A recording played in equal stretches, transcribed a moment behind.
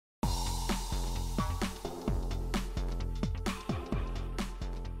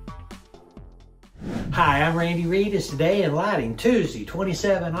Hi, I'm Randy Reed. It's Today in Lighting, Tuesday,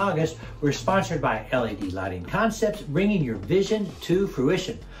 27 August. We're sponsored by LED Lighting Concepts, bringing your vision to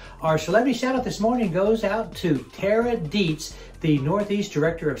fruition. Our celebrity shout out this morning goes out to Tara Dietz, the Northeast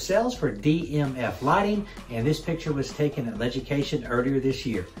Director of Sales for DMF Lighting, and this picture was taken at Leducation earlier this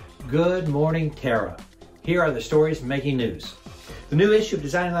year. Good morning, Tara. Here are the stories making news. The new issue of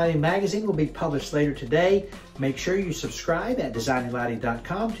Designing Lighting magazine will be published later today. Make sure you subscribe at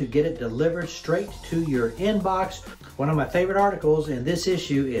designinglighting.com to get it delivered straight to your inbox. One of my favorite articles in this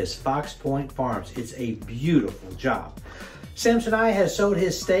issue is Fox Point Farms. It's a beautiful job. Samsonite has sold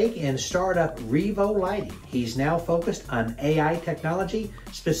his stake in startup Revo Lighting. He's now focused on AI technology,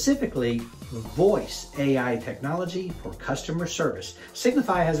 specifically voice AI technology for customer service.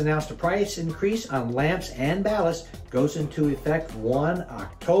 Signify has announced a price increase on lamps and ballasts, goes into effect 1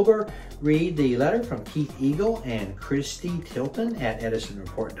 October. Read the letter from Keith Eagle and Christy Tilton at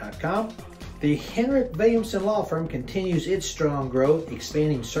edisonreport.com. The Henrik Williamson Law Firm continues its strong growth,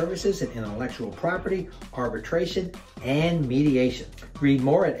 expanding services in intellectual property, arbitration, and mediation. Read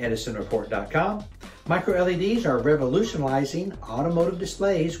more at edisonreport.com. MicroLEDs are revolutionizing automotive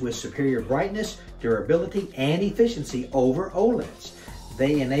displays with superior brightness, durability, and efficiency over OLEDs.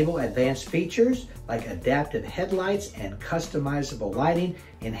 They enable advanced features like adaptive headlights and customizable lighting,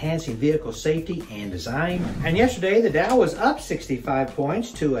 enhancing vehicle safety and design. And yesterday, the Dow was up 65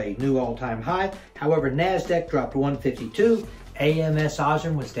 points to a new all-time high. However, NASDAQ dropped 152. AMS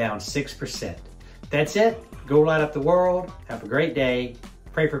Osram was down 6%. That's it. Go light up the world. Have a great day.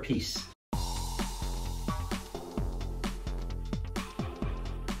 Pray for peace.